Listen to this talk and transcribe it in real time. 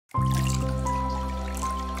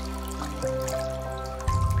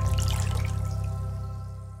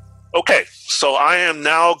Okay, so I am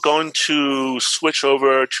now going to switch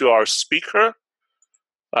over to our speaker,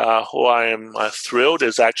 who I am thrilled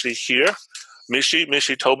is actually here,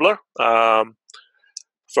 Michi Tobler.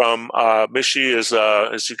 Michi is,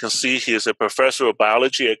 as you can see, he is a professor of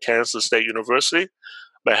biology at Kansas State University,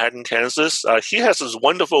 Manhattan, Kansas. He has this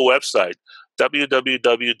wonderful website,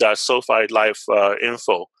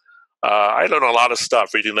 www.sulfide-life.info. I learned a lot of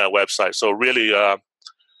stuff reading that website, so really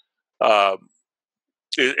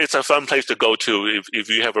it's a fun place to go to if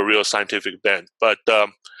you have a real scientific bent. But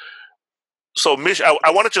so Michi,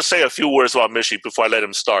 I wanted to say a few words about Michi before I let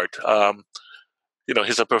him start.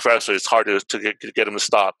 He's a professor. It's hard to get him to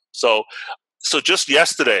stop. So just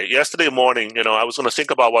yesterday morning, I was going to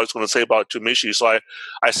think about what I was going to say to Michi. So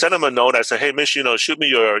I sent him a note. I said, "Hey, Michi, shoot me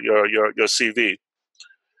your CV."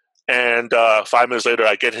 And 5 minutes later,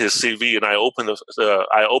 I get his CV, and I opened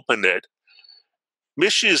it.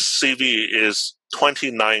 Michi's CV is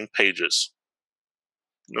 29 pages.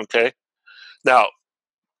 Okay, now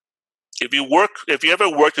if you ever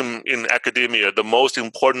worked in academia, the most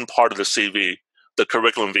important part of the CV, the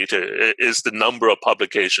curriculum vitae, is the number of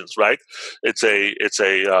publications. Right? It's a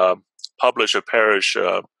publish or perish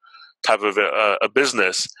type of a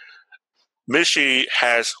business. Michi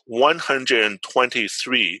has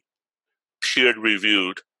 123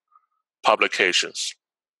 peer-reviewed publications.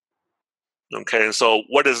 Okay, and so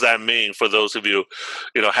what does that mean for those of you,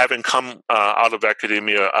 having come out of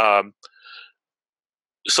academia?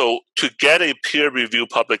 So to get a peer-reviewed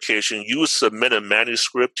publication, you submit a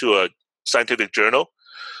manuscript to a scientific journal,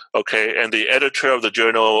 okay, and the editor of the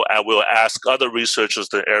journal will ask other researchers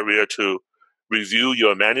in the area to review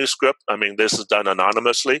your manuscript. I mean, this is done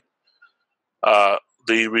anonymously.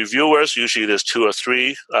 The reviewers, usually there's 2 or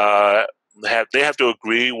 3, they have to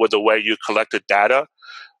agree with the way you collected data.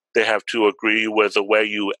 They have to agree with the way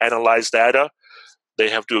you analyze data. They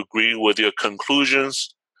have to agree with your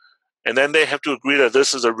conclusions. And then they have to agree that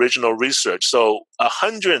this is original research. So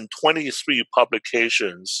 123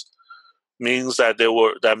 publications means that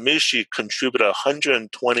Michi contributed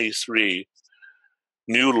 123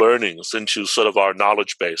 new learnings into sort of our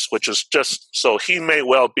knowledge base, which is just, so he may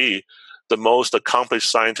well be the most accomplished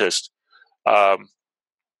scientist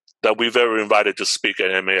that we've ever invited to speak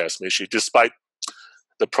at MAS, Michi, despite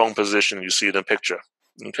the prone position you see in the picture.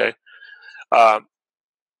 Okay.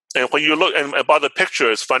 And when you look, and about the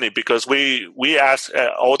picture, it's funny because we ask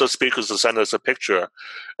all the speakers to send us a picture,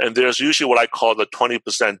 and there's usually what I call the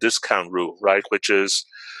 20% discount rule, right? Which is,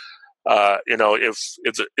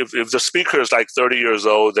 if the speaker is like 30 years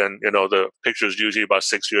old, then the picture is usually about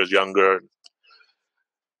 6 years younger.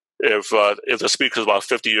 If the speaker is about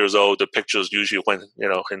 50 years old, the picture is usually when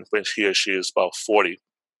he or she is about 40.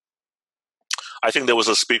 I think there was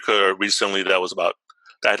a speaker recently that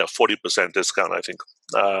had a 40% discount, I think.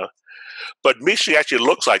 But Michi actually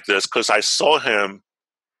looks like this because I saw him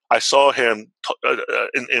in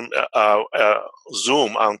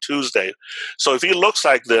Zoom on Tuesday. So if he looks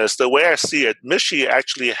like this, the way I see it, Michi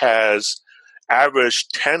actually has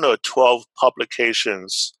averaged 10 or 12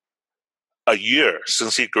 publications a year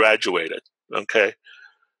since he graduated, okay?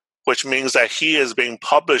 Which means that he has been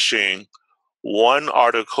publishing 1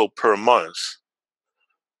 article per month,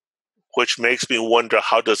 which makes me wonder,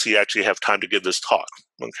 how does he actually have time to give this talk?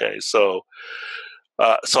 Okay, so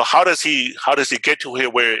how does he get to here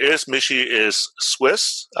where he is? Michi is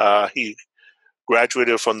Swiss. He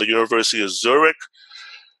graduated from the University of Zurich,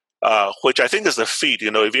 which I think is a feat.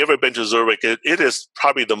 If you've ever been to Zurich, it is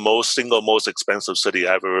probably the single most expensive city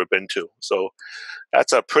I've ever been to. So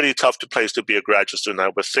that's a pretty tough place to be a graduate student. I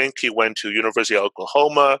would think he went to University of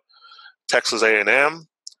Oklahoma, Texas A&M.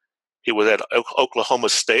 He was at Oklahoma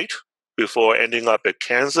State before ending up at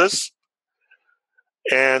Kansas.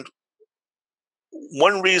 And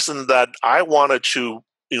one reason that I wanted to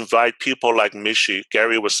invite people like Michi,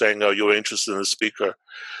 Gary was saying, "Oh, you're interested in the speaker,"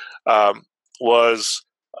 was,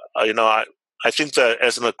 I think that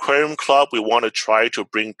as an aquarium club, we want to try to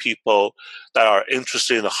bring people that are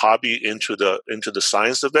interested in the hobby into the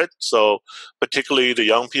science of it. So particularly the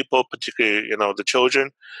young people, particularly the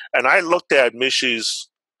children. And I looked at Michi's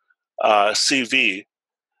CV.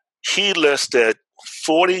 He listed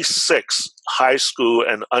 46 high school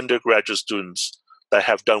and undergraduate students that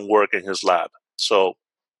have done work in his lab. So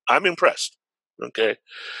I'm impressed. Okay.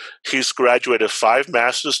 He's graduated 5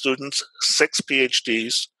 master's students, 6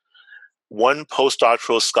 PhDs, 1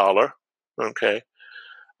 postdoctoral scholar. Okay.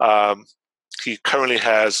 He currently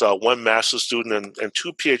has 1 master's student and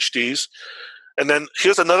 2 PhDs. And then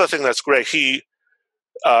here's another thing that's great. He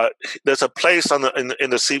there's a place in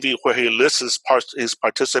the CV where he lists his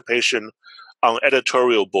participation on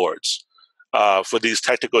editorial boards for these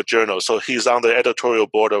technical journals. So he's on the editorial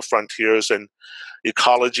board of Frontiers and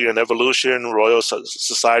Ecology and Evolution, Royal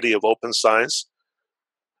Society of Open Science.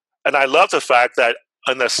 And I love the fact that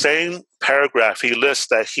in the same paragraph, he lists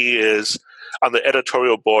that he is on the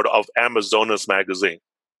editorial board of Amazonas magazine.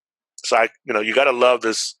 So you got to love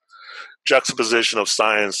this juxtaposition of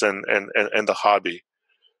science and the hobby.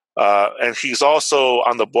 And he's also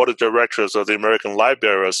on the board of directors of the American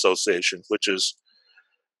Livebearers Association, which is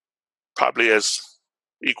probably as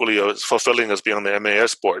equally as fulfilling as being on the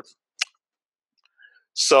MAS board.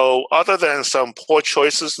 So other than some poor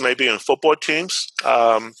choices maybe in football teams,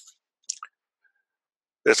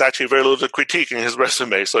 there's actually very little to critique in his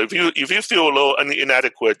resume. So if you feel a little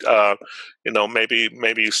inadequate,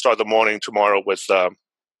 maybe start the morning tomorrow with some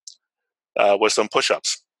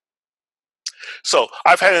push-ups. So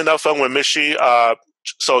I've had enough fun with Michi.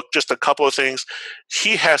 So just a couple of things.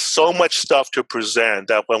 He has so much stuff to present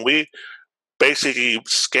that when we basically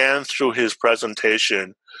scan through his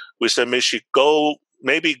presentation, we said, Michi,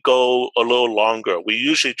 maybe go a little longer. We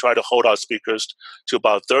usually try to hold our speakers to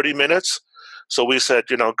about 30 minutes. So we said,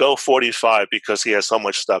 go 45 because he has so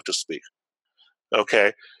much stuff to speak.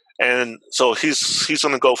 Okay. And so he's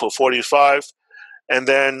going to go for 45. And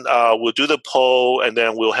then we'll do the poll, and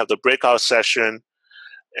then we'll have the breakout session.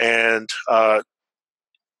 And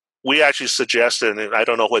we actually suggested, and I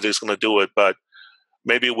don't know whether he's going to do it, but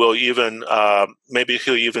maybe he'll even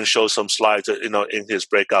show some slides, in his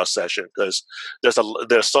breakout session, because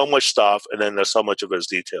there's so much stuff, and then there's so much of it is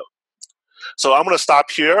detail. So I'm going to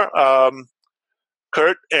stop here,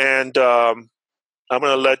 Kurt, and I'm going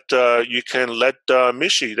to let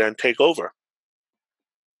Michi then take over.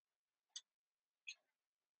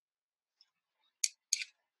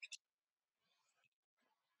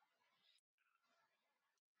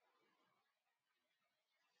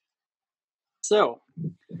 So,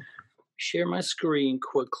 share my screen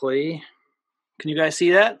quickly. Can you guys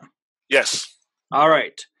see that? Yes. All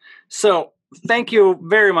right. So, thank you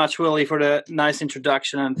very much, Willie, for the nice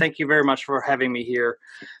introduction, and thank you very much for having me here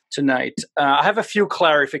tonight. I have a few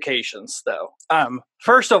clarifications, though.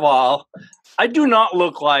 First of all, I do not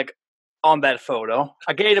look like on that photo.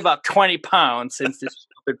 I gained about 20 pounds since this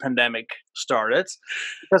stupid pandemic started,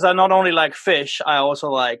 because I not only like fish, I also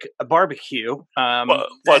like a barbecue.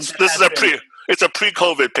 It's a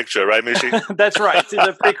pre-COVID picture, right, Michi? That's right. It's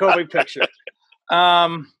a pre-COVID picture.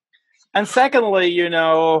 And secondly,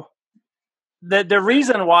 the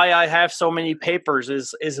reason why I have so many papers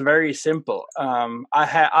is very simple.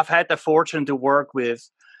 I've had the fortune to work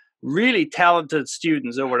with really talented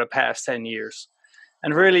students over the past 10 years.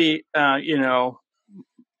 And really,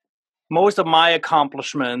 most of my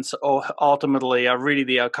accomplishments ultimately are really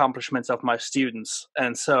the accomplishments of my students.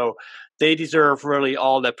 And so they deserve really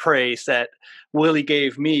all the praise that Willie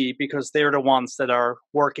gave me, because they're the ones that are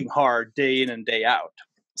working hard day in and day out.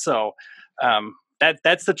 So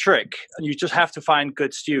that's the trick. You just have to find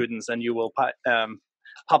good students, and you will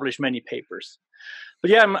publish many papers.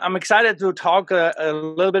 But yeah, I'm excited to talk a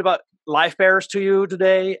little bit about Livebearers to you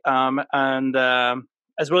today.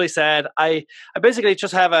 As Willie said, I basically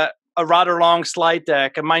just have a rather long slide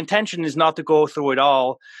deck, and my intention is not to go through it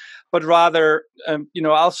all, but rather,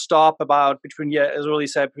 I'll stop about as Willie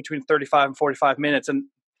said, between 35 and 45 minutes, and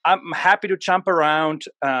I'm happy to jump around.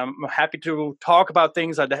 I'm happy to talk about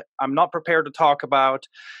things that I'm not prepared to talk about.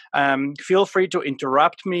 Feel free to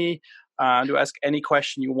interrupt me, to ask any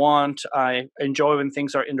question you want. I enjoy when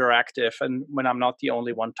things are interactive and when I'm not the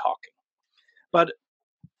only one talking. But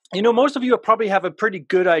most of you probably have a pretty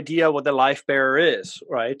good idea what the Livebearer is,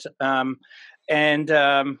 right?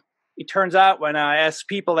 It turns out when I ask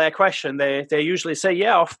people that question, they usually say,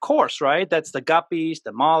 yeah, of course, right? That's the guppies,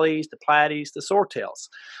 the mollies, the platys, the swordtails.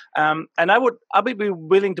 And I would be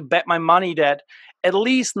willing to bet my money that at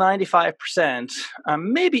least 95%,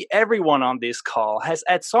 maybe everyone on this call has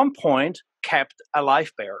at some point kept a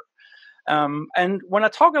Livebearer. And when I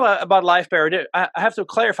talk about Livebearer, I have to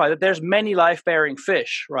clarify that there's many life-bearing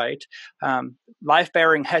fish, right?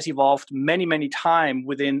 Life-bearing has evolved many, many times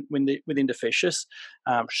within the fishes.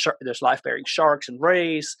 There's life-bearing sharks and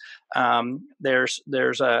rays. There's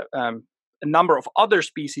a number of other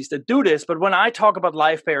species that do this, but when I talk about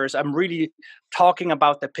Livebearers, I'm really talking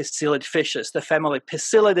about the poecilid fishes, the family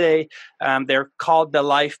Poeciliidae. They're called the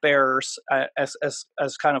Livebearers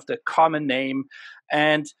as kind of the common name,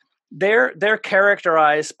 and they're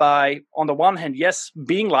characterized by, on the one hand, yes,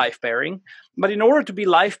 being life-bearing, but in order to be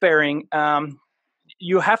life-bearing,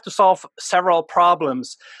 you have to solve several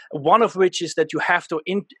problems. One of which is that you have to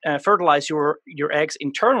fertilize your eggs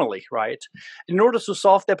internally, right? In order to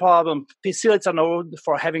solve that problem, poeciliids are known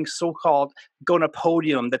for having so-called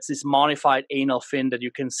gonopodium. That's this modified anal fin that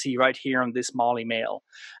you can see right here on this molly male.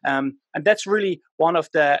 And that's really one of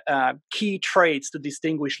the key traits to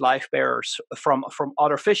distinguish life bearers from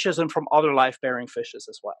other fishes and from other life-bearing fishes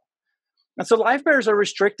as well. And so life bearers are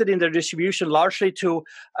restricted in their distribution largely to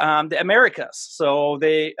the Americas. So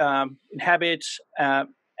they inhabit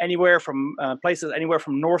anywhere from places anywhere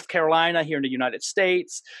from North Carolina here in the United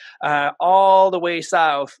States, all the way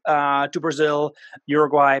south to Brazil,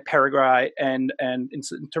 Uruguay, Paraguay, and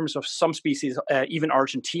in terms of some species, even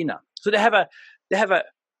Argentina. So they have a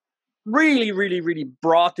really, really, really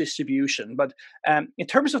broad distribution. But in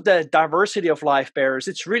terms of the diversity of life bearers,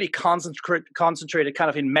 it's really concentrated kind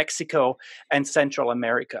of in Mexico and Central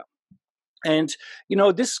America. And,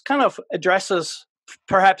 this kind of addresses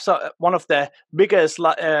perhaps one of the biggest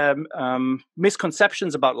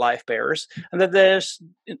misconceptions about life bearers, and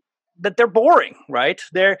that they're boring, right?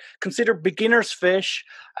 They're considered beginner's fish.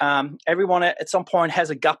 Everyone at some point has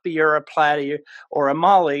a guppy or a platy or a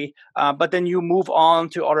molly, but then you move on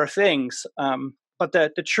to other things. But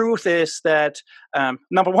the truth is that,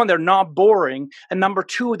 number one, they're not boring. And number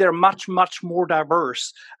two, they're much, much more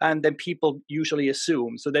diverse than people usually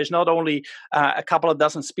assume. So there's not only a couple of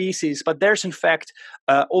dozen species, but there's, in fact,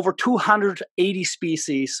 over 280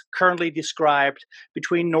 species currently described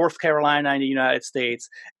between North Carolina and the United States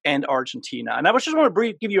and Argentina. And I just want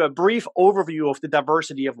to give you a brief overview of the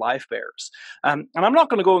diversity of life bearers. And I'm not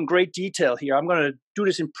going to go in great detail here. I'm going to do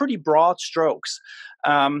this in pretty broad strokes.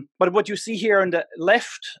 But what you see here on the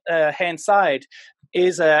left hand side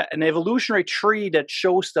is an evolutionary tree that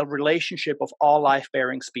shows the relationship of all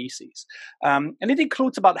life-bearing species. And it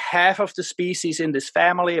includes about half of the species in this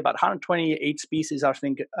family. About 128 species, I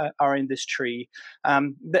think, are in this tree.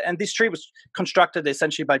 And this tree was constructed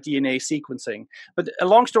essentially by DNA sequencing. But a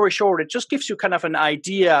long story short, it just gives you kind of an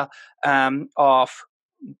idea of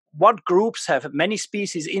what groups have many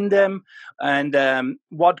species in them, and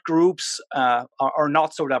what groups are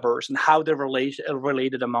not so diverse, and how they're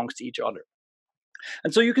related amongst each other.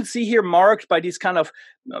 And so you can see here marked by these kind of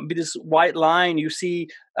this white line, you see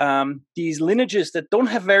these lineages that don't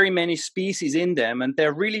have very many species in them, and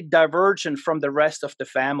they're really divergent from the rest of the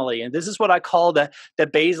family. And this is what I call the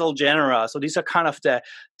basal genera. So these are kind of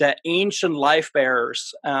the ancient life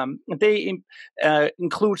bearers. They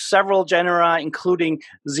include several genera, including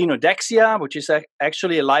Xenodexia, which is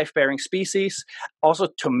actually a life-bearing species. Also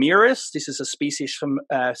Tomyris, this is a species from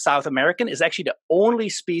South American, is actually the only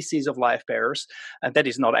species of life bearers that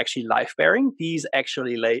is not actually life-bearing. These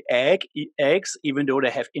actually lay eggs, even though they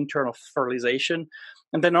have internal fertilization.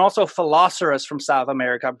 And then also Phylloceras from South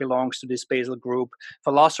America belongs to this basal group.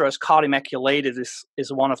 Phylloceras caudimaculata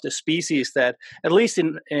is one of the species that, at least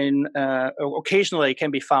in occasionally,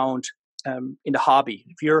 can be found in the hobby.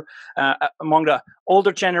 If you're among the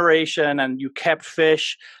older generation and you kept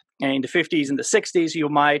fish in the 50s and the 60s, you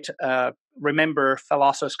might remember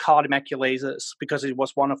Phylloceras caudimaculata because it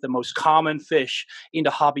was one of the most common fish in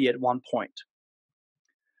the hobby at one point.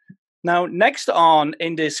 Now, next on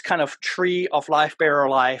in this kind of tree of life bearer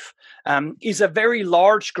life is a very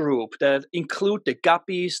large group that include the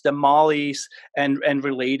guppies, the mollies, and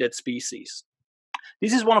related species.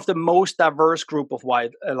 This is one of the most diverse group of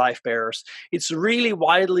life bearers. It's really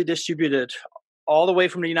widely distributed all the way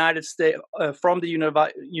from the United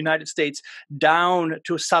States down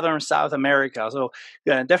to southern South America. So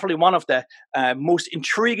definitely one of the most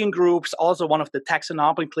intriguing groups, also one of the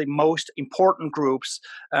taxonomically most important groups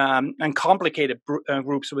and complicated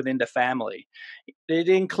groups within the family. It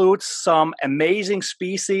includes some amazing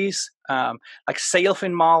species like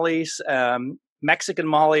sailfin mollies, Mexican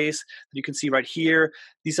mollies that you can see right here.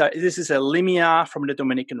 This is a limia from the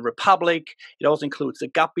Dominican Republic. It also includes the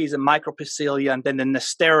guppies and micropicilia, and then the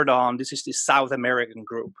Nesterodon. This is the South American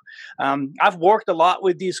group. I've worked a lot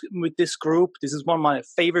with this group. This is one of my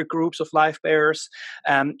favorite groups of life bearers.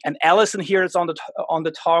 And Allison here that's on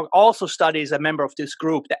the talk also studies a member of this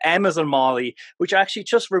group, the Amazon molly, which I actually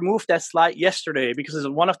just removed that slide yesterday because it's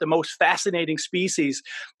one of the most fascinating species,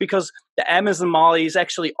 because the Amazon molly is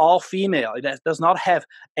actually all female. It does not have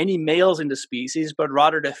any males in the species, but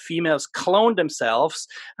rather the females clone themselves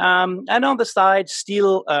and on the side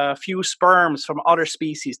steal a few sperms from other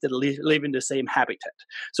species that live in the same habitat.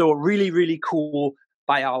 So really, really cool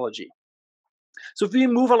biology. So if we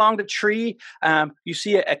move along the tree, you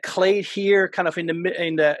see a clade here, kind of in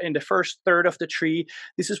the first third of the tree.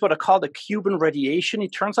 This is what I call the Cuban radiation. It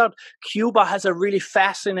turns out Cuba has a really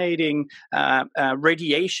fascinating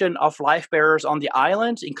radiation of life bearers on the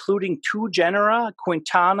island, including two genera,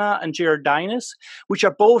 Quintana and Girardinus, which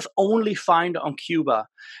are both only found on Cuba.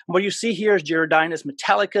 And what you see here is Girardinus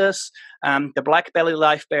metallicus, the black belly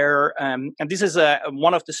life bearer, and this is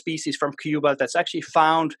one of the species from Cuba that's actually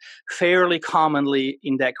found fairly commonly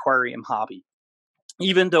in the aquarium hobby,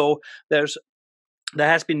 even though there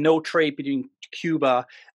has been no trade between Cuba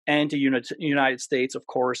and the United States, of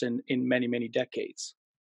course, in many, many decades.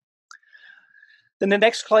 Then the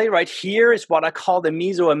next clade right here is what I call the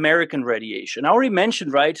Mesoamerican radiation. I already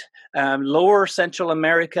mentioned, right, lower Central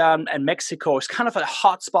America and Mexico is kind of a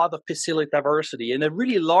hotspot of poeciliid diversity, and a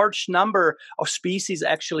really large number of species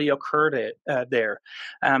actually occur there.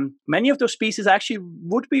 Many of those species actually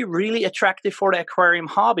would be really attractive for the aquarium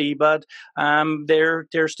hobby, but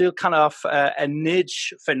they're still kind of a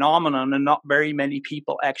niche phenomenon, and not very many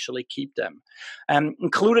people actually keep them.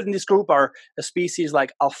 Included in this group are species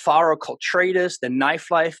like Alpharo cultratus, the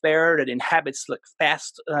knife life bearer that inhabits like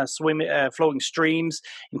fast flowing streams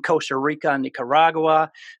in Costa Rica and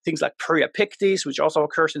Nicaragua. Things like Poeciliidae, which also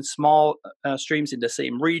occurs in small streams in the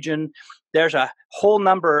same region. There's a whole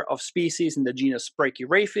number of species in the genus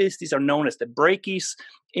Brachyraphis. These are known as the brachies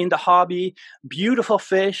in the hobby. Beautiful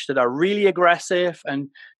fish that are really aggressive and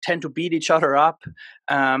tend to beat each other up.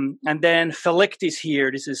 And then Phylictis here.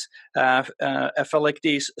 This is a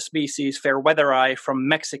Phylictis species, Fairweatheri from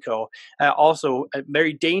Mexico. Also a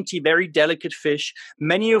very dainty, very delicate fish.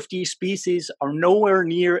 Many of these species are nowhere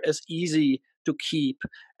near as easy to keep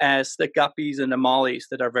as the guppies and the mollies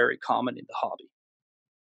that are very common in the hobby.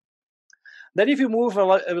 Then if you move a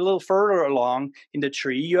little further along in the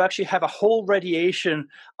tree, you actually have a whole radiation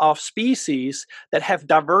of species that have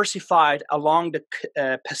diversified along the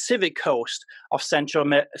Pacific coast of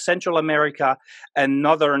Central America and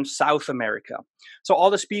northern South America. So all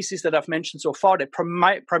the species that I've mentioned so far, they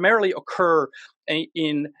primarily occur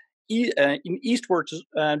in eastward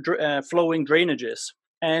flowing drainages.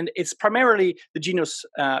 And it's primarily the genus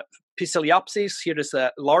Poeciliopsis. Here there's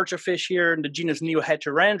a larger fish here in the genus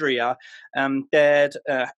Neoheterandria that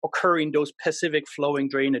occur in those Pacific flowing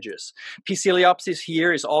drainages. Poeciliopsis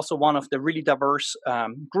here is also one of the really diverse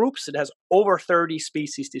groups. It has over 30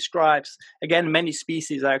 species described. Again, many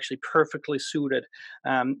species are actually perfectly suited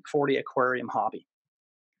for the aquarium hobby.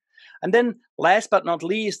 And then last but not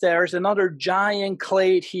least, there's another giant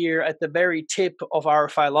clade here at the very tip of our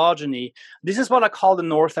phylogeny. This is what I call the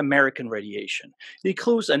North American radiation. It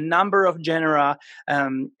includes a number of genera,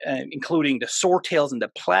 including the swordtails and the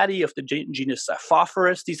platys of the genus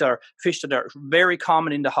Saphophorus. These are fish that are very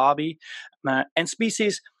common in the hobby. And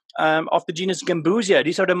species of the genus Gambusia.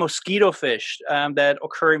 These are the mosquito fish that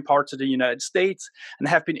occur in parts of the United States and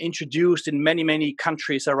have been introduced in many, many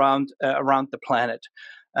countries around the planet.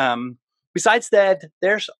 Besides that,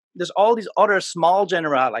 there's all these other small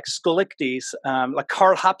genera like Scolictes, like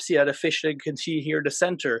Carlhapsia, the fish that you can see here in the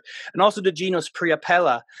center, and also the genus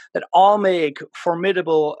Priapella, that all make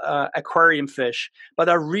formidable aquarium fish, but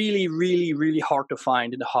are really, really, really hard to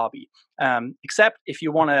find in the hobby. Except if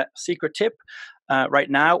you want a secret tip, right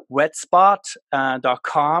now,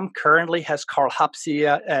 wetspot.com currently has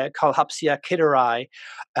Carlhapsia kitteri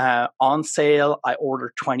on sale. I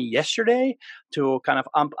ordered 20 yesterday to kind of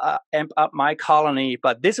amp up my colony,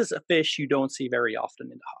 but this is a fish you don't see very often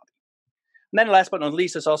in the hobby. And then last but not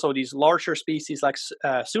least, there's also these larger species like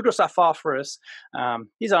Pseudosaphophorus.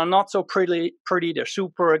 These are not so pretty. They're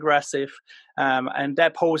super aggressive, and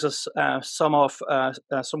that poses some kind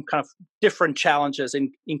of different challenges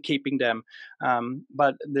in keeping them.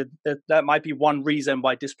 But that might be one reason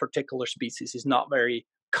why this particular species is not very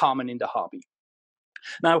common in the hobby.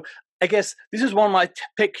 Now, I guess this is one of my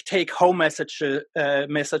take-home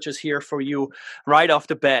messages here for you right off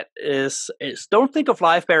the bat is don't think of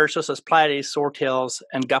Livebearers just as platys, swordtails,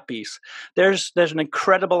 and guppies. There's an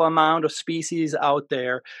incredible amount of species out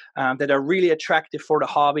there that are really attractive for the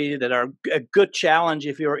hobby, that are a good challenge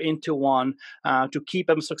if you're into one, to keep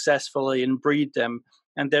them successfully and breed them.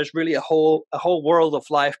 And there's really a whole world of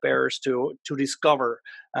Livebearers to discover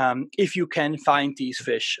if you can find these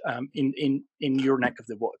fish in your neck of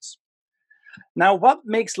the woods. Now, what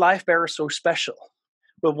makes Livebearers so special?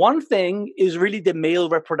 Well, one thing is really the male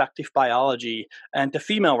reproductive biology and the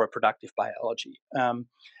female reproductive biology.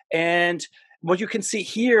 And what you can see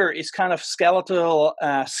here is kind of skeletal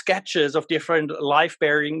sketches of different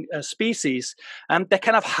life-bearing species that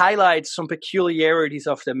kind of highlight some peculiarities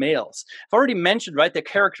of the males. I've already mentioned, right, they're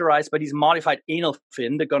characterized by these modified anal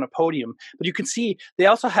fin, the gonopodium, but you can see they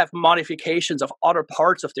also have modifications of other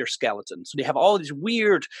parts of their skeleton. So they have all these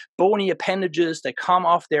weird bony appendages that come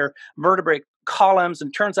off their vertebrate columns,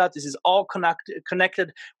 and turns out this is all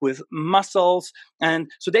connected with muscles, and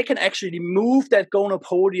so they can actually move that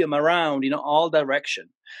gonopodium around in all direction.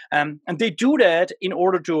 And they do that in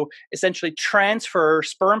order to essentially transfer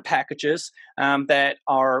sperm packages that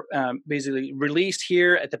are basically released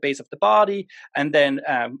here at the base of the body, and then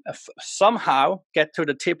somehow get to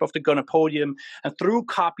the tip of the gonopodium, and through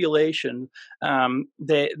copulation,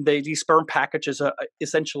 these sperm packages are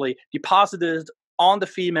essentially deposited on the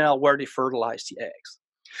female where they fertilize the eggs.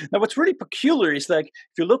 Now, what's really peculiar is, like,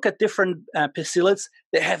 if you look at different poeciliids,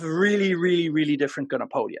 they have really, really, really different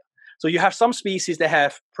gonopodia. So you have some species that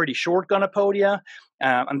have pretty short gonopodia,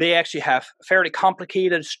 and they actually have fairly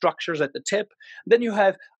complicated structures at the tip. Then you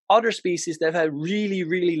have other species that have really,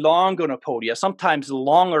 really long gonopodia, sometimes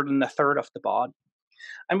longer than a third of the body.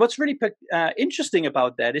 And what's really interesting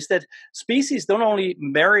about that is that species don't only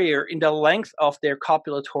vary in the length of their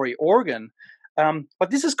copulatory organ, but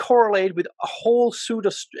this is correlated with a whole suite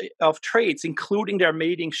of traits, including their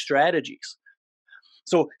mating strategies.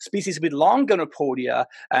 So species with long gonopodia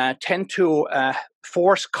tend to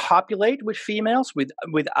force copulate with females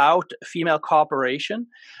without female cooperation,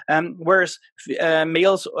 whereas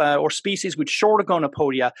males or species with shorter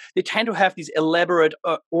gonopodia, they tend to have these elaborate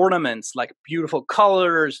ornaments like beautiful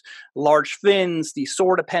colors, large fins, these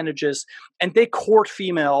sword appendages, and they court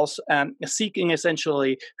females, seeking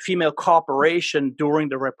essentially female cooperation during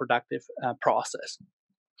the reproductive process.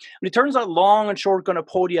 And it turns out long and short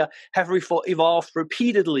gonopodia have evolved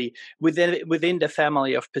repeatedly within the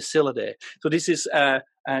family of Poeciliidae. So this is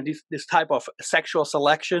this type of sexual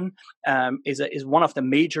selection is one of the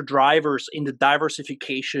major drivers in the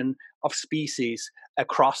diversification of species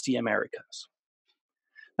across the Americas.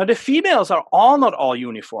 Now, the females are not all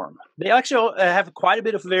uniform. They actually have quite a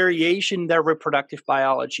bit of variation in their reproductive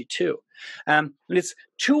biology too. And it's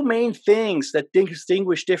two main things that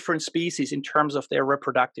distinguish different species in terms of their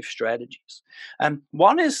reproductive strategies.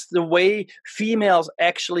 One is the way females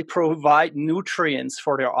actually provide nutrients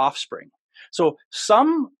for their offspring. So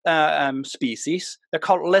some species, they're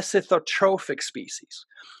called lecithotrophic species.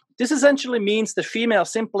 This essentially means the female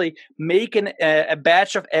simply make a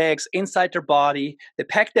batch of eggs inside their body. They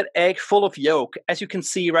pack that egg full of yolk, as you can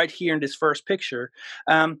see right here in this first picture.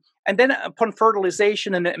 And then upon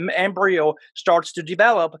fertilization, an embryo starts to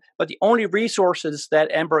develop, but the only resources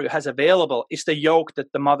that embryo has available is the yolk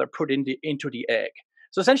that the mother put into the egg.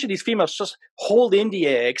 So essentially, these females just hold in the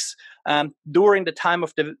eggs during the time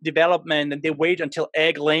of the development, and they wait until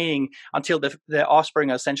egg laying until the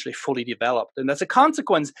offspring are essentially fully developed. And as a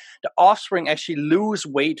consequence, the offspring actually lose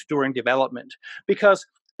weight during development because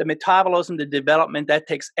the metabolism, the development, that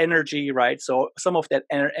takes energy, right? So some of that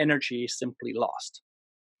energy is simply lost.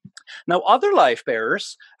 Now, other life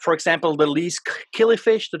bearers, for example, the least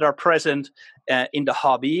killifish that are present in the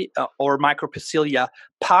hobby, or Micropoecilia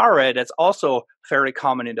pare, that's also fairly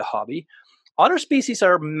common in the hobby. Other species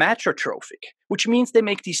are matratrophic, which means they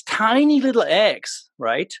make these tiny little eggs,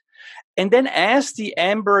 right? And then as the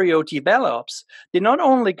embryo develops, they not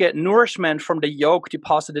only get nourishment from the yolk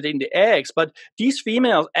deposited in the eggs, but these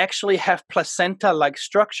females actually have placenta-like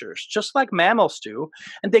structures, just like mammals do,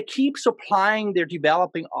 and they keep supplying their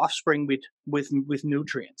developing offspring with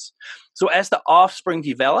nutrients. So as the offspring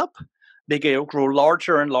develop, they grow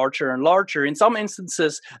larger and larger and larger. In some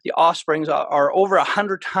instances, the offsprings are over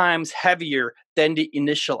 100 times heavier than the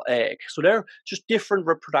initial egg. So they're just different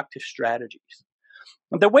reproductive strategies.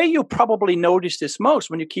 The way you probably notice this most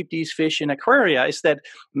when you keep these fish in aquaria is that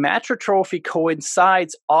matratrophy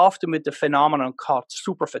coincides often with the phenomenon called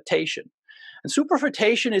superfetation. And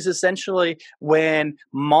superfetation is essentially when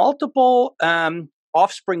multiple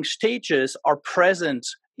offspring stages are present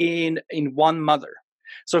in one mother.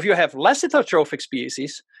 So if you have lecithotrophic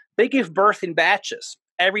species, they give birth in batches.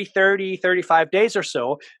 Every 30, 35 days or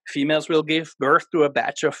so, females will give birth to a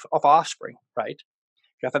batch of offspring, right?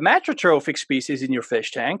 If you have a matratrophic species in your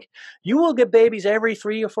fish tank, you will get babies every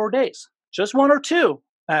 3 or 4 days. Just 1 or 2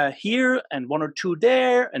 here and 1 or 2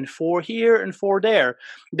 there and 4 here and 4 there.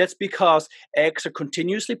 That's because eggs are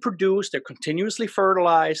continuously produced, they're continuously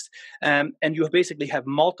fertilized, and you basically have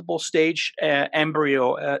multiple stage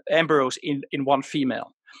embryos in one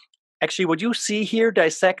female. Actually, what you see here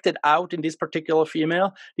dissected out in this particular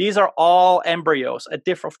female, these are all embryos at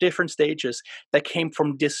different stages that came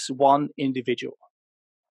from this one individual.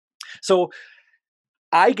 So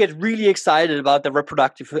I get really excited about the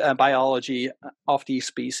reproductive biology of these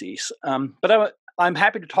species. But I'm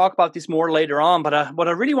happy to talk about this more later on. But what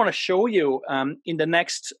I really want to show you in the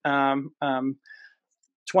next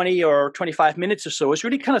 20 or 25 minutes or so is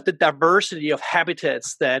really kind of the diversity of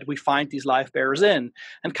habitats that we find these live bearers in,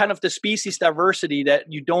 and kind of the species diversity that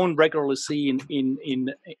you don't regularly see in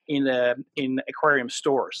aquarium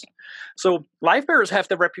stores. So live bearers have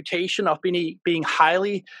the reputation of being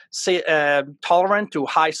highly tolerant to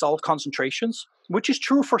high salt concentrations, which is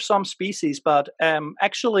true for some species, but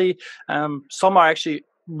some are actually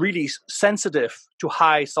really sensitive to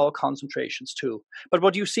high salt concentrations too. But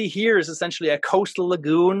what you see here is essentially a coastal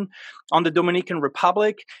lagoon on the Dominican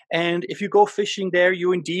Republic. And if you go fishing there,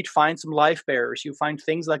 you indeed find some live bearers. You find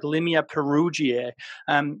things like Limia perugiae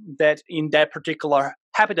that in that particular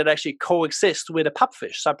habitat actually coexist with a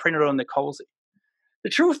pupfish, Cyprinodon nicolsi.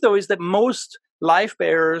 The truth, though, is that most live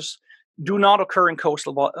bearers do not occur in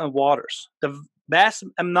coastal waters. The vast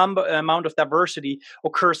amount of diversity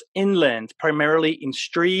occurs inland, primarily in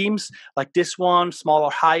streams like this one, smaller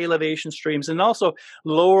high elevation streams, and also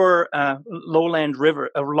larger lowland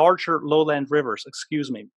rivers.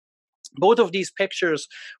 Both of these pictures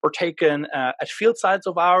were taken at field sites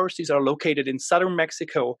of ours. These are located in southern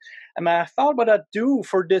Mexico. And I thought what I'd do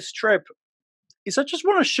for this trip is I just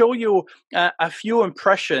want to show you a few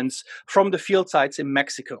impressions from the field sites in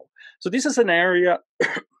Mexico. So this is an area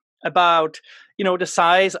about the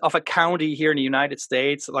size of a county here in the United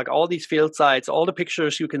States. Like all these field sites, all the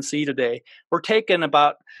pictures you can see today were taken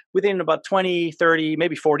within about 20, 30,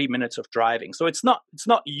 maybe 40 minutes of driving. So it's not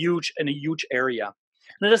huge in a huge area.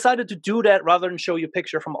 And I decided to do that rather than show you a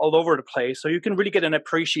picture from all over the place, so you can really get an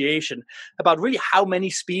appreciation about really how many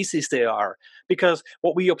species there are. Because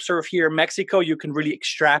what we observe here in Mexico, you can really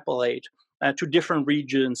extrapolate to different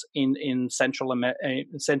regions in Central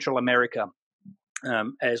America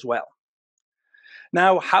as well.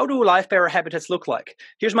 Now, how do live bearer habitats look like?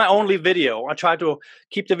 Here's my only video. I try to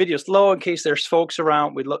keep the videos low in case there's folks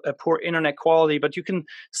around with poor internet quality, but you can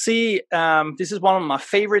see this is one of my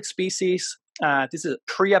favorite species. This is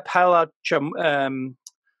Poeciliidae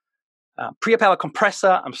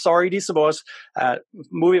compressa. I'm sorry, this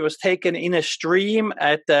movie was taken in a stream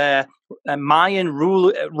at the Mayan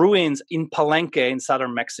ruins in Palenque in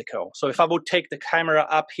southern Mexico. So if I would take the camera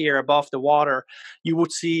up here above the water, you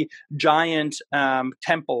would see giant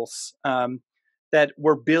temples that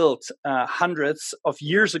were built hundreds of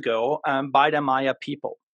years ago by the Maya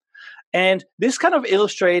people. And this kind of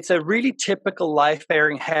illustrates a really typical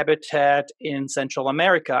life-bearing habitat in Central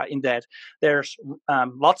America, in that there's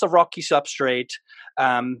lots of rocky substrate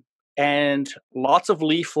and lots of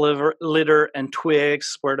leaf litter and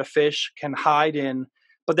twigs where the fish can hide in,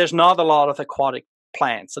 but there's not a lot of aquatic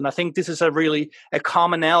plants. And I think this is a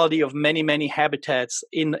commonality of many, many habitats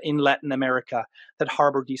in Latin America that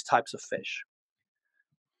harbor these types of fish.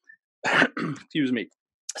 Excuse me.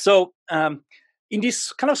 So, in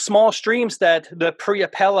these kind of small streams that the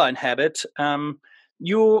Priapella inhabit,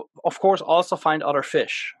 you, of course, also find other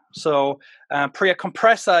fish. So Pria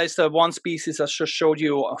compressa is the one species I just showed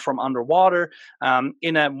you from underwater.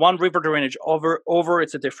 In one river drainage over,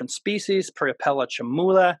 it's a different species, Priapella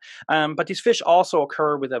chamula. But these fish also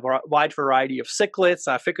occur with a wide variety of cichlids.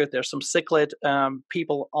 I figured there's some cichlid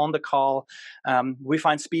people on the call. We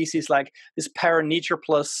find species like this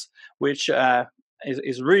Paranitropus, which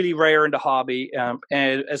is really rare in the hobby,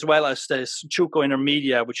 and as well as this Chuco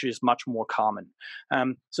intermedia, which is much more common.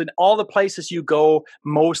 So in all the places you go,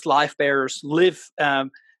 most live bearers live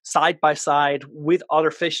side by side with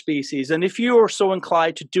other fish species. And if you are so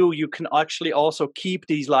inclined to do, you can actually also keep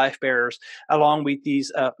these live bearers along with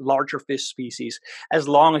these larger fish species, as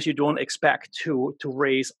long as you don't expect to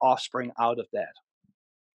raise offspring out of that.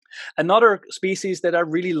 Another species that I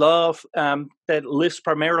really love that lives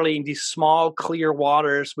primarily in these small, clear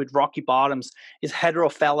waters with rocky bottoms is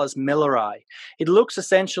Heterophallus milleri. It looks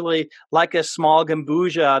essentially like a small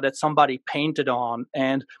gambusia that somebody painted on,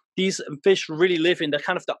 and these fish really live in the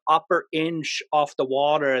kind of the upper inch of the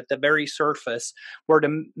water at the very surface, where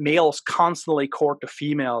the males constantly court the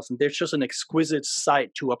females, and they're just an exquisite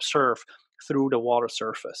sight to observe through the water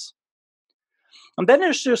surface. And then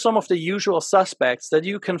there's just some of the usual suspects that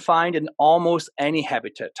you can find in almost any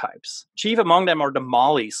habitat types. Chief among them are the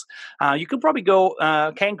mollies. You could probably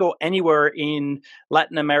can't go anywhere in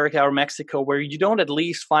Latin America or Mexico where you don't at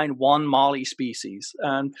least find one molly species.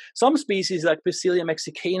 Some species like Poecilia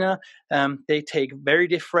mexicana, they take very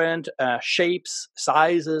different shapes,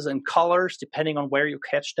 sizes, and colors depending on where you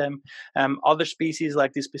catch them. Other species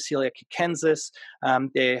like this Poecilia quiquensis,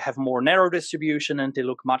 they have more narrow distribution and they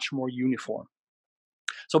look much more uniform.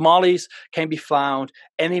 So mollies can be found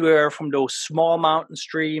anywhere from those small mountain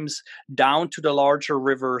streams down to the larger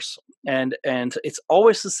rivers, and it's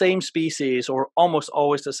always the same species, or almost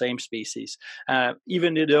always the same species,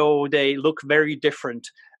 even though they look very different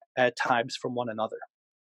at times from one another.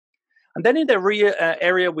 And then in the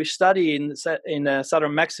area we study in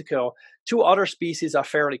southern Mexico, two other species are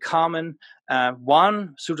fairly common.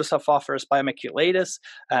 One, Pseudosaphophorus bimaculatus,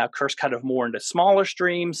 occurs kind of more in the smaller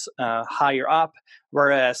streams, higher up,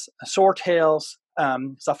 whereas swordtails,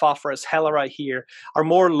 Saphophorus helleri here, are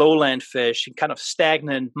more lowland fish in kind of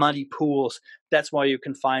stagnant, muddy pools. That's why you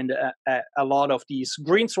can find a lot of these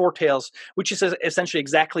green swordtails, which is essentially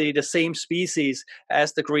exactly the same species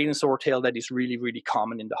as the green swordtail that is really, really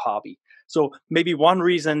common in the hobby. So maybe one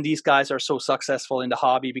reason these guys are so successful in the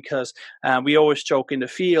hobby, because we always joke in the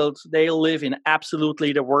field, they live in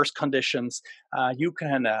absolutely the worst conditions. You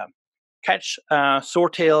can catch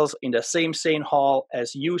swordtails in the same seine hall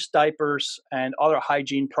as used diapers and other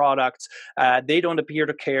hygiene products. They don't appear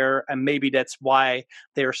to care, and maybe that's why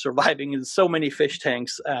they're surviving in so many fish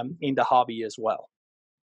tanks in the hobby as well.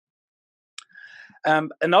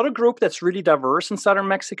 Another group that's really diverse in southern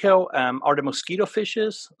Mexico are the mosquito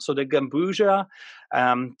fishes, so the gambusia.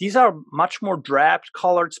 These are much more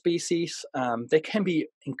drab-colored species. They can be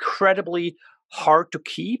incredibly hard to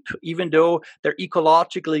keep, even though they're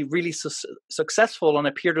ecologically really successful and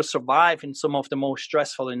appear to survive in some of the most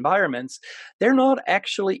stressful environments. They're not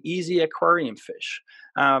actually easy aquarium fish.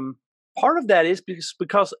 Part of that is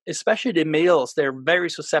because especially the males, they're very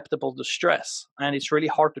susceptible to stress, and it's really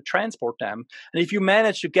hard to transport them. And if you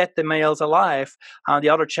manage to get the males alive, the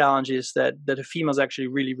other challenge is that the female's actually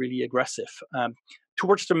really, really aggressive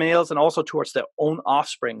towards the males and also towards their own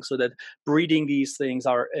offspring, so that breeding these things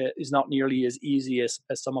is not nearly as easy as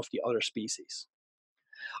some of the other species.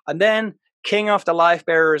 And then king of the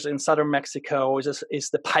livebearers in southern Mexico is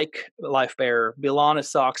the pike livebearer,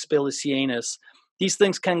 Bilonisox bilicianus. These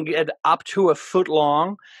things can get up to a foot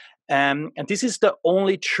long, and this is the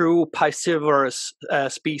only true piscivorous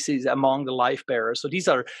species among the livebearers. So these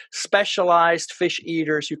are specialized fish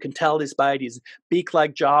eaters. You can tell this by these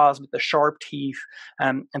beak-like jaws with the sharp teeth,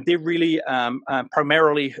 and they really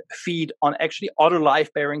primarily feed on actually other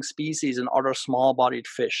live-bearing species and other small-bodied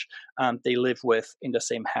fish they live with in the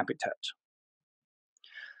same habitat.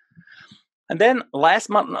 And then last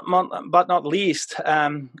but not least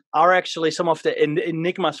are actually some of the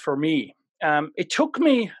enigmas for me. It took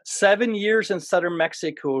me 7 years in southern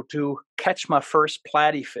Mexico to catch my first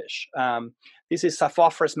platy fish. This is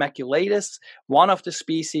Saphophorus maculatus, one of the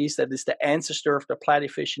species that is the ancestor of the platy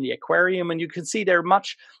fish in the aquarium. And you can see they're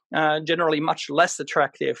generally much less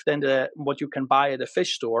attractive than what you can buy at a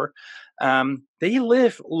fish store. They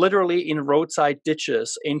live literally in roadside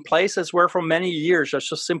ditches in places where for many years I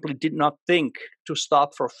just simply did not think to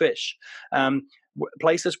stop for fish.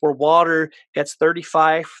 Places where water gets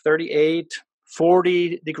 35, 38,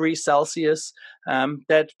 40 degrees Celsius,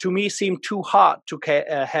 that to me seem too hot to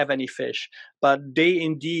have any fish, but they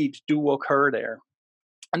indeed do occur there.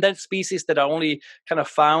 And then species that I only kind of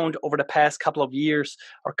found over the past couple of years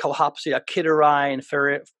are Calhopsia kitteri and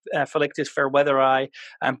Phylictis fairweatheri,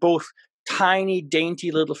 and both tiny,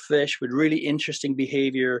 dainty little fish with really interesting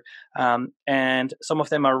behavior, and some of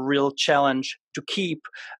them are a real challenge to keep,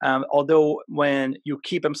 although when you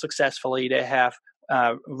keep them successfully, they have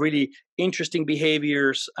really interesting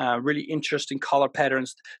behaviors, really interesting color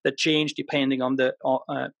patterns that change depending on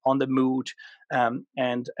the mood,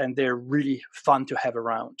 and they're really fun to have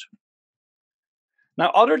around.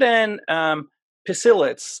 Now, other than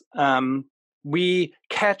poeciliids, we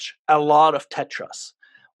catch a lot of tetras.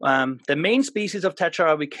 The main species of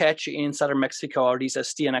tetra we catch in southern Mexico are these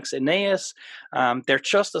Astyanax aeneas. They're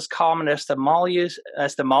just as common as the mollies,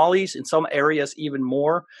 in some areas even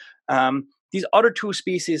more. These other two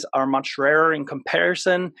species are much rarer in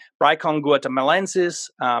comparison. Bricon guatemalensis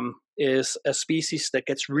is a species that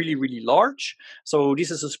gets really, really large. So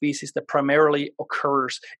this is a species that primarily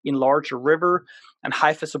occurs in larger river. And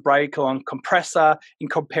Hyphosobricon compressa, in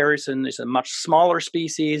comparison, is a much smaller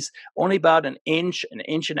species, only about an inch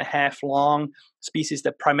and a half long, species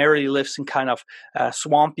that primarily lives in kind of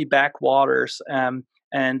swampy backwaters.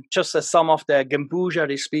 And just as some of the gambusia,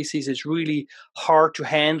 this species is really hard to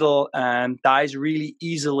handle and dies really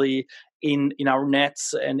easily in our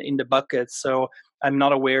nets and in the buckets. So I'm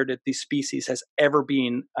not aware that this species has ever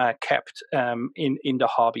been kept in the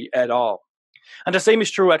hobby at all. And the same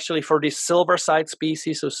is true actually for this silverside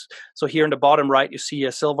species. So here in the bottom right, you see a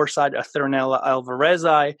silverside, a Thurnella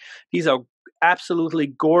alvarezi. These are absolutely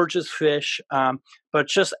gorgeous fish, but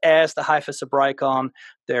just as the Hyphosobricon,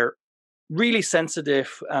 they're really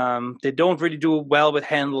sensitive. They don't really do well with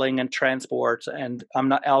handling and transport. And I'm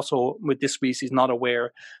not also with this species not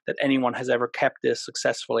aware that anyone has ever kept this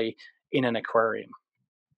successfully in an aquarium.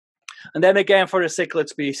 And then again, for the cichlid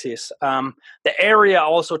species, the area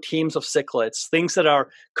also teems of cichlids, things that are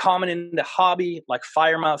common in the hobby, like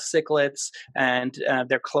firemouth cichlids and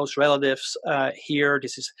their close relatives here.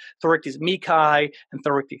 This is Thorictis michi and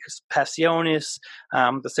Thorictis passionis.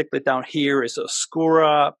 The cichlid down here is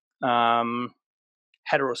Oscura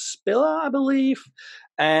heterospilla, I believe.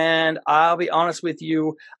 And I'll be honest with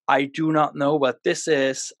you, I do not know what this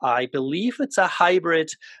is. I believe it's a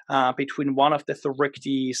hybrid between one of the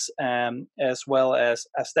Thorictis as well as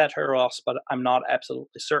Astateros, but I'm not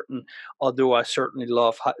absolutely certain, although I certainly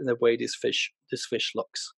love the way this fish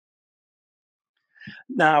looks.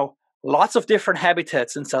 Now, lots of different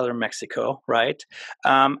habitats in southern Mexico, right?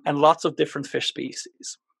 And lots of different fish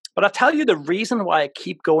species. But I'll tell you, the reason why I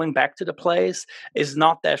keep going back to the place is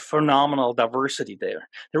not that phenomenal diversity there.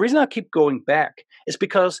 The reason I keep going back is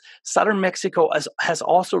because southern Mexico has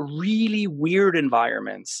also really weird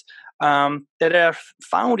environments that are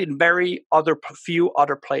found in few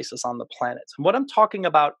other places on the planet. And what I'm talking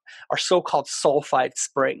about are so-called sulfide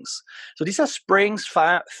springs. So these are springs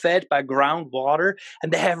fed by groundwater,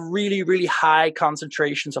 and they have really, really high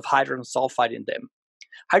concentrations of hydrogen sulfide in them.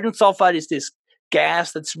 Hydrogen sulfide is this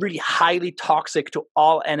gas that's really highly toxic to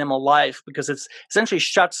all animal life because it essentially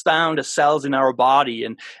shuts down the cells in our body,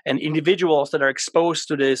 and individuals that are exposed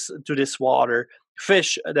to this water,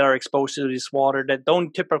 fish that are exposed to this water that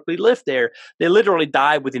don't typically live there, they literally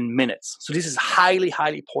die within minutes. So this is highly,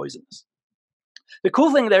 highly poisonous. The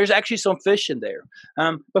cool thing, there's actually some fish in there.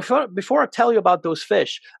 Before I tell you about those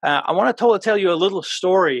fish, I want to tell you a little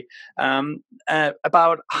story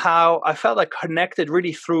about how I felt I connected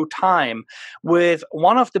really through time with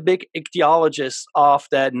one of the big ichthyologists of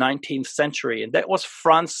the 19th century, and that was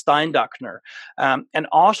Franz Steindockner, an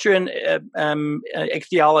Austrian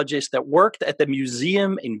ichthyologist that worked at the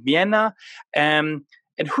museum in Vienna, and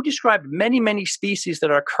who described many, many species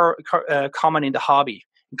that are common in the hobby,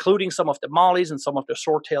 including some of the mollies and some of the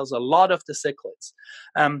swordtails, a lot of the cichlids.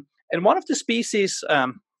 And one of the species,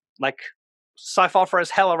 like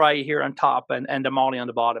Siphophorus helleri here on top and the molly on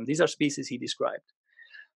the bottom, these are species he described.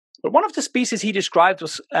 But one of the species he described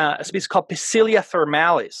was a species called Poecilia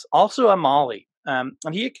thermalis, also a molly. And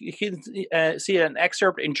you can see an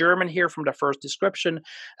excerpt in German here from the first description,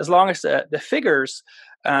 as long as the figures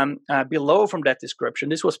below from that description.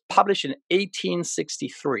 This was published in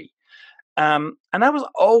 1863. And I was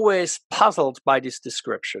always puzzled by this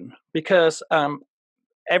description because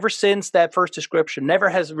ever since that first description, never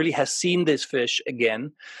has seen this fish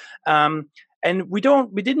again, and we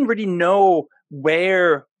didn't really know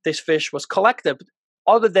where this fish was collected,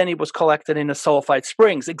 other than it was collected in the sulfide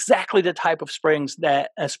springs, exactly the type of springs that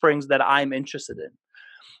I'm interested in.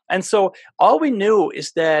 And so all we knew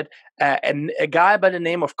is that a guy by the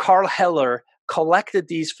name of Karl Heller collected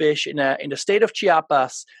these fish in the state of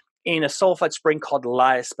Chiapas in a sulfide spring called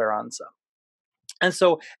La Esperanza. And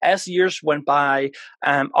so as years went by,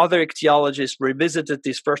 other ichthyologists revisited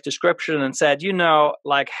this first description and said,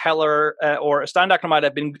 like Heller or Steindockner might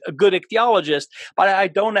have been a good ichthyologist, but I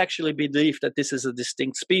don't actually believe that this is a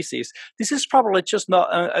distinct species. This is probably just not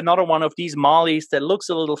another one of these mollies that looks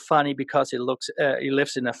a little funny because it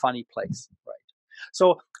lives in a funny place, right?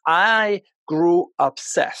 So I grew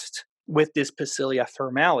obsessed with this Poecilia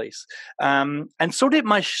thermalis. And so did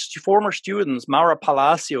my former students, Maura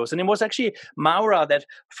Palacios. And it was actually Maura that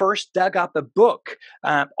first dug up a book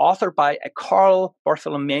authored by a Carl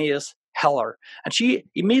Bartholomeus Heller. And she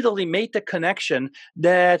immediately made the connection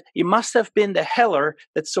that it must have been the Heller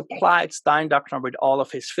that supplied Steindockner with all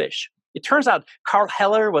of his fish. It turns out Karl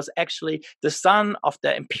Heller was actually the son of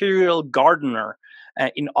the imperial gardener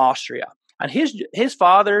in Austria. And his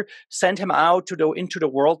father sent him out into the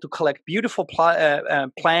world to collect beautiful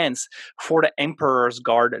plants for the emperor's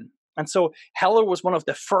garden. And so Heller was one of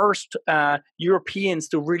the first Europeans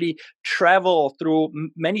to really travel through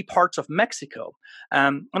many parts of Mexico.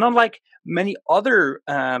 And unlike many other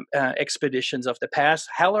expeditions of the past,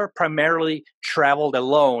 Heller primarily traveled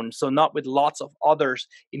alone, so not with lots of others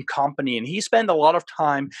in company. And he spent a lot of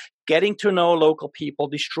time getting to know local people,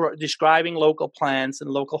 describing local plants and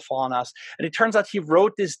local faunas. And it turns out he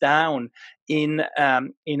wrote this down in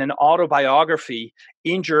an autobiography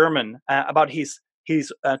in German about his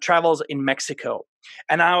travels in Mexico.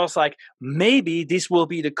 And I was like, maybe this will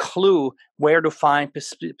be the clue where to find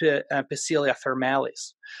Poecilia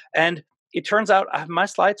thermalis. And it turns out my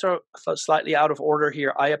slides are slightly out of order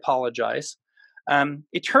here. I apologize.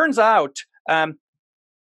 It turns out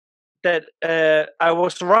I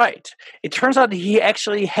was right. It turns out he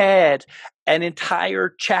actually had an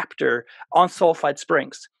entire chapter on sulfide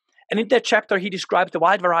springs. And in that chapter, he described a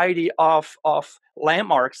wide variety of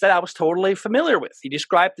landmarks that I was totally familiar with. He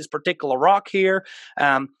described this particular rock here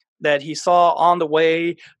that he saw on the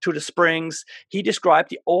way to the springs. He described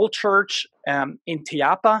the old church in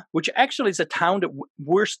Teapa, which actually is a town that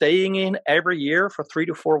we're staying in every year for 3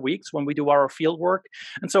 to 4 weeks when we do our field work.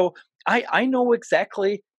 And so I know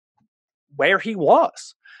exactly where he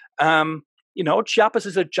was. Chiapas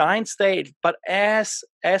is a giant state, but as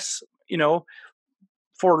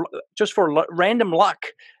for random luck,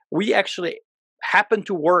 we actually happened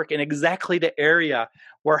to work in exactly the area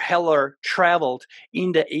where Heller traveled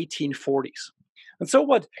in the 1840s. And so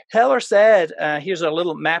what Heller said, here's a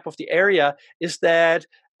little map of the area, is that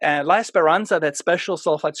La Esperanza, that special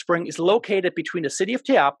sulfide spring, is located between the city of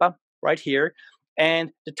Teapa, right here,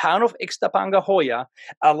 and the town of Ixtapangajoya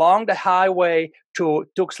along the highway to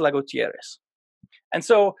Tuxtla Gutierrez. And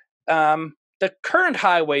so the current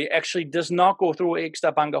highway actually does not go through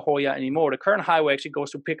Ixtapangajoya anymore. The current highway actually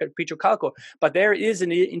goes to Pichucalco, but there is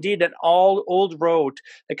indeed an old road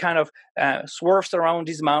that kind of swerves around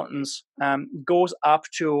these mountains, goes up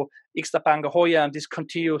to Ixtapangajoya, and this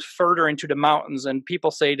continues further into the mountains. And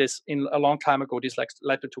people say this a long time ago, this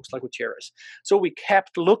led to Tuxtla Gutierrez. So we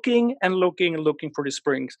kept looking and looking and looking for the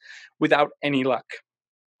springs without any luck.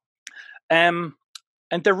 And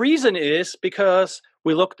the reason is because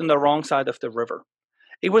we looked on the wrong side of the river.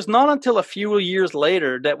 It was not until a few years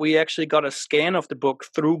later that we actually got a scan of the book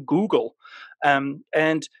through Google. And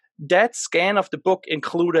that scan of the book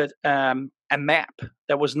included a map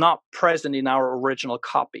that was not present in our original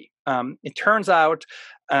copy. It turns out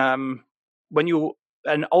when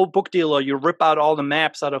an old book dealer, you rip out all the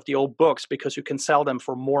maps out of the old books because you can sell them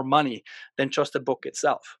for more money than just the book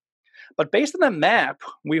itself. But based on the map,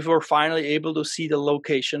 we were finally able to see the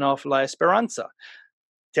location of La Esperanza.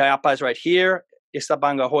 Teapa is right here.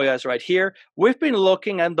 Ixtapangajoya is right here. We've been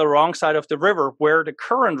looking at the wrong side of the river where the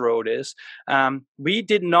current road is. We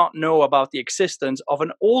did not know about the existence of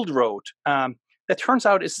an old road that turns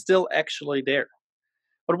out is still actually there.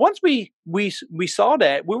 But once we saw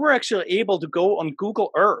that, we were actually able to go on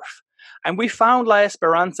Google Earth, and we found La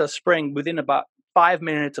Esperanza Spring within about 5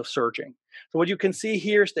 minutes of searching. So what you can see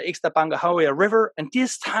here is the Ixtapangajoya River, and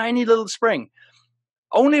this tiny little spring,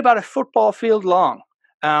 only about a football field long,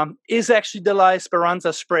 is actually the La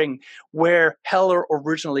Esperanza Spring where Heller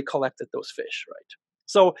originally collected those fish, right?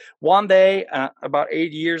 So one day, about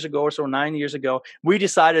 8 years ago or so, 9 years ago, we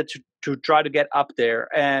decided to try to get up there.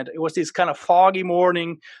 And it was this kind of foggy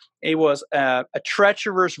morning. It was a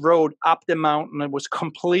treacherous road up the mountain. It was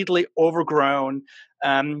completely overgrown.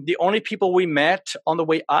 The only people we met on the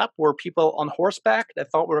way up were people on horseback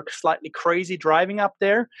that thought we were slightly crazy driving up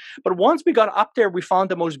there. But once we got up there, we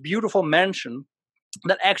found the most beautiful mansion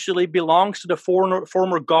that actually belongs to the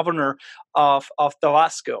former governor of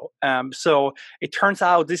Tabasco. So it turns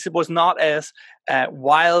out this was not as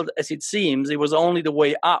wild as it seems. It was only the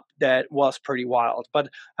way up that was pretty wild. But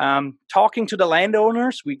talking to the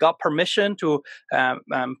landowners, we got permission to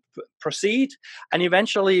proceed. And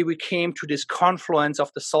eventually we came to this confluence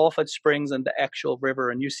of the sulfide springs and the actual river.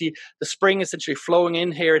 And you see the spring essentially flowing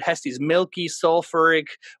in here. It has this milky sulfuric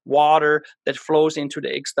water that flows into the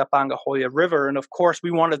Ixtapangajoya River. And of course,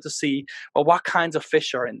 we wanted to see, well, what kinds of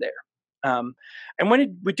fish are in there. And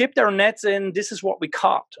when we dipped our nets in, this is what we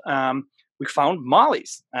caught. We found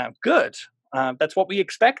mollies. Good. That's what we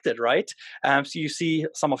expected, right? So you see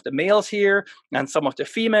some of the males here and some of the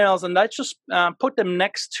females, and I just put them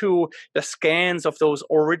next to the scans of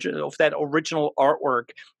that original artwork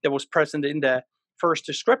that was present in the first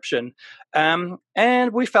description,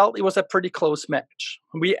 and we felt it was a pretty close match.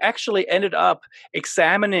 We actually ended up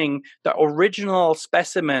examining the original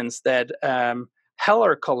specimens that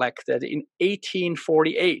Heller collected in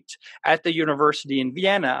 1848 at the university in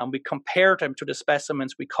Vienna, and we compared them to the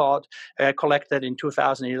specimens we collected in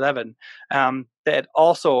 2011 that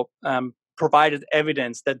also provided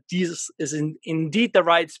evidence that this is indeed the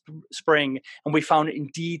right spring, and we found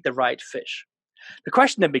indeed the right fish. The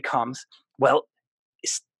question then becomes, well,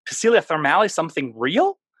 is Poecilia thermalis something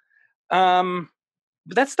real? But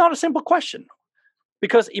that's not a simple question,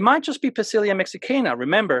 because it might just be Poecilia mexicana.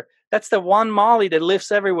 Remember, that's the one molly that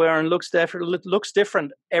lives everywhere and looks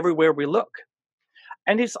different everywhere we look.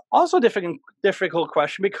 And it's also a difficult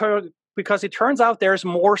question because it turns out there's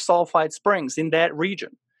more sulfide springs in that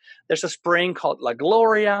region. There's a spring called La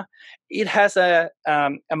Gloria. It has a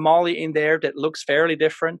molly in there that looks fairly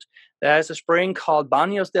different. There's a spring called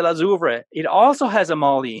Baños del Azufre. It also has a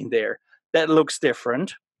molly in there that looks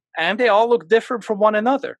different. And they all look different from one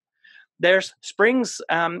another. There's springs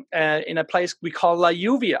in a place we call La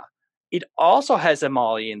Lluvia. It also has a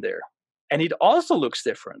molly in there, and it also looks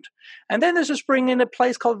different. And then there's a spring in a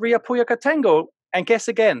place called Ria Puyacatengo, and guess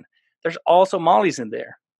again, there's also mollies in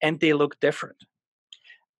there, and they look different.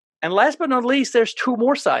 And last but not least, there's two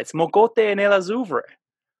more sites, Mogote and El Azufre.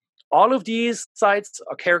 All of these sites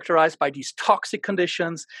are characterized by these toxic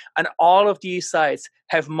conditions, and all of these sites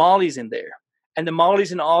have mollies in there. And the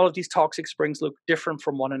mollies in all of these toxic springs look different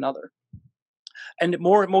from one another. And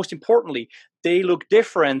most importantly, they look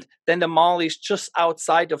different than the mollies just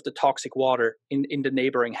outside of the toxic water in the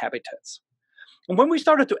neighboring habitats. And when we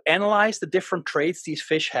started to analyze the different traits these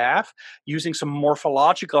fish have, using some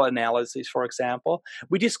morphological analysis, for example,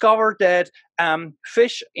 we discovered that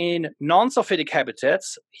fish in non-sulfidic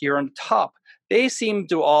habitats, here on the top, they seem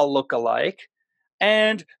to all look alike.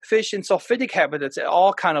 And fish in sulfidic habitats, it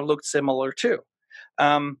all kind of looked similar too.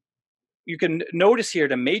 You can notice here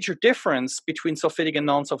the major difference between sulfidic and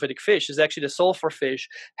non-sulfidic fish is actually the sulfur fish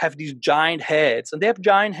have these giant heads, and they have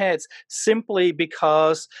giant heads simply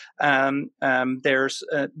because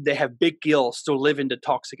they have big gills to live in the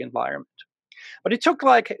toxic environment. But it took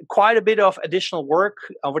like quite a bit of additional work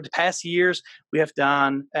over the past years. We have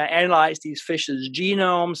done analyzed these fish's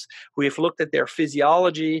genomes. We have looked at their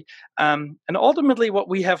physiology, and ultimately, what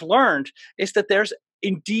we have learned is that there's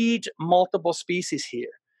indeed multiple species here.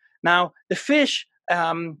 Now, the fish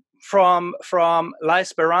from La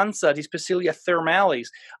Esperanza, these Poecilia thermalis,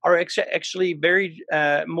 are actually very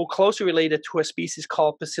more closely related to a species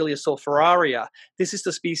called Poecilia sulfuraria. This is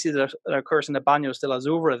the species that occurs in the Baños de la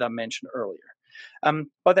Azufre that I mentioned earlier.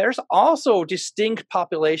 But there's also distinct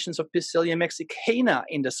populations of Poecilia mexicana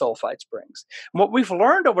in the sulfide springs. And what we've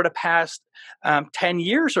learned over the past 10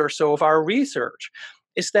 years or so of our research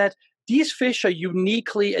is that these fish are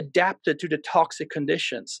uniquely adapted to the toxic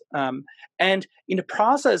conditions. And in the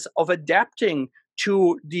process of adapting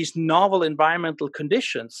to these novel environmental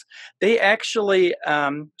conditions, they actually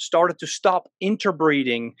started to stop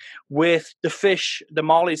interbreeding with the fish, the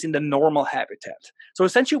mollies in the normal habitat. So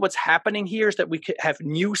essentially what's happening here is that we have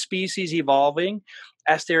new species evolving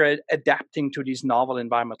as they're adapting to these novel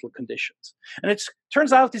environmental conditions. And it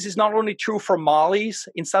turns out this is not only true for mollies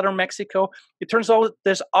in southern Mexico, it turns out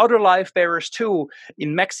there's other life bearers too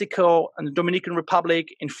in Mexico and the Dominican Republic,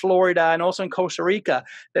 in Florida, and also in Costa Rica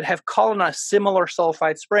that have colonized similar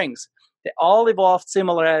sulfide springs. They all evolved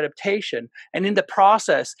similar adaptation, and in the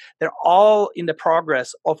process, they're all in the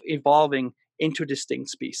progress of evolving into distinct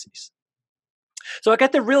species. So I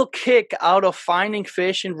get the real kick out of finding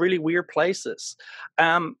fish in really weird places.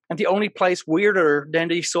 And the only place weirder than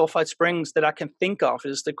these sulfide springs that I can think of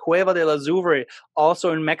is the Cueva del Azufre,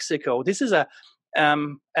 also in Mexico. This is a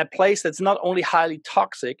place that's not only highly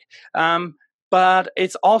toxic, but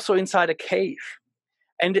it's also inside a cave.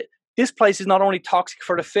 And this place is not only toxic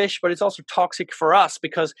for the fish, but it's also toxic for us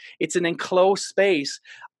because it's an enclosed space.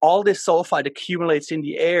 All this sulfide accumulates in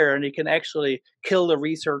the air, and it can actually kill the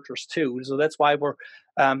researchers too. So that's why we're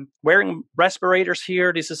wearing respirators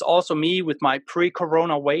here. This is also me with my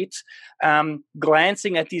pre-corona weight,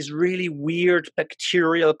 glancing at these really weird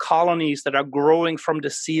bacterial colonies that are growing from the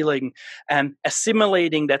ceiling and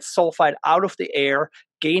assimilating that sulfide out of the air,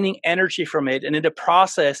 gaining energy from it, and in the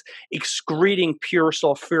process excreting pure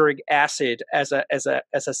sulfuric acid as a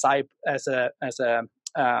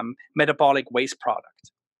metabolic waste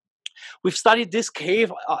product. We've studied this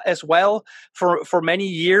cave as well for many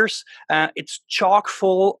years. It's chock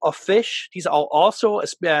full of fish. These are also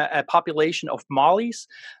a population of mollies.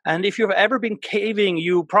 And if you've ever been caving,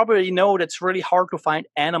 you probably know that it's really hard to find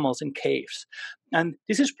animals in caves. And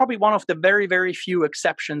this is probably one of the very, very few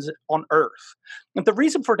exceptions on Earth. And the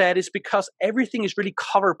reason for that is because everything is really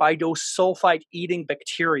covered by those sulfide-eating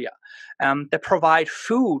bacteria that provide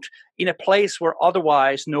food in a place where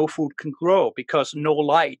otherwise no food can grow because no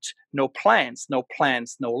light, no plants, no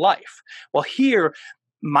life. Well, here,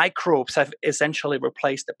 microbes have essentially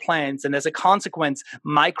replaced the plants, and as a consequence,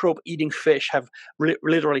 microbe-eating fish have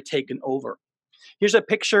literally taken over. Here's a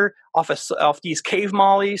picture of these cave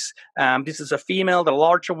mollies. This is a female, the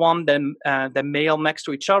larger one, than the male next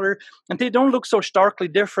to each other. And they don't look so starkly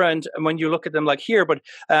different when you look at them like here, but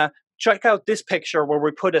check out this picture where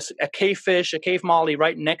we put a cave fish, a cave molly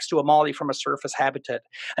right next to a molly from a surface habitat.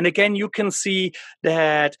 And again, you can see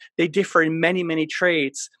that they differ in many, many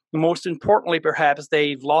traits. Most importantly, perhaps,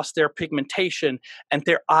 they've lost their pigmentation and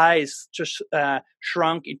their eyes just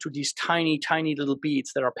shrunk into these tiny, tiny little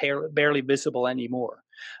beads that are barely visible anymore.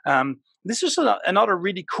 This is another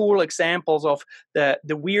really cool examples of the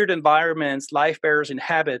weird environments life bearers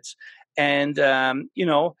inhabit, and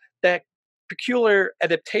the peculiar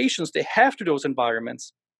adaptations they have to those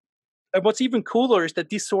environments And what's even cooler is that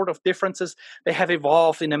these sort of differences, they have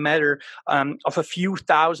evolved in a matter of a few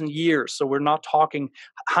thousand years. So we're not talking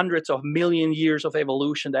hundreds of million years of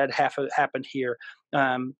evolution that have happened here.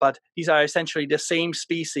 But these are essentially the same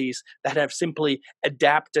species that have simply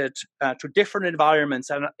adapted to different environments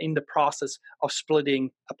and in the process of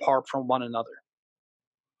splitting apart from one another.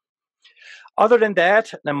 Other than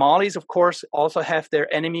that, the mollies, of course, also have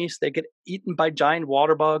their enemies. They get eaten by giant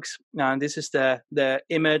water bugs. And this is the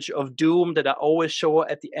image of doom that I always show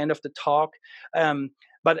at the end of the talk.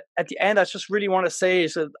 But at the end, I just really want to say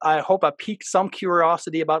is that I hope I piqued some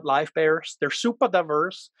curiosity about Livebearers. They're super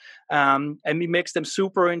diverse, and it makes them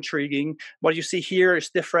super intriguing. What you see here is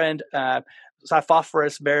different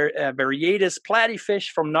Xiphophorus variatus platyfish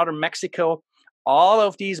from northern Mexico. All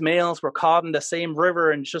of these males were caught in the same river,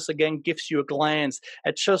 and just again gives you a glance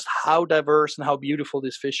at just how diverse and how beautiful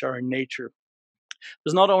these fish are in nature.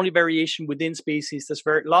 There's not only variation within species, there's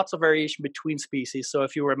lots of variation between species. So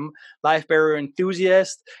if you're a Livebearer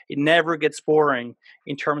enthusiast, it never gets boring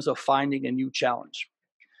in terms of finding a new challenge.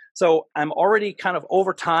 So I'm already kind of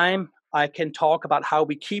over time. I can talk about how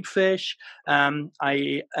we keep fish. I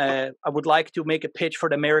would like to make a pitch for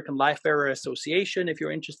the American Livebearer Association if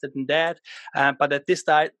you're interested in that. But at this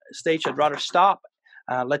stage, I'd rather stop,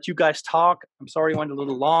 let you guys talk. I'm sorry it went a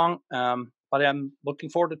little long, but I'm looking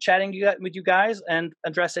forward to chatting with you guys and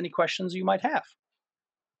address any questions you might have.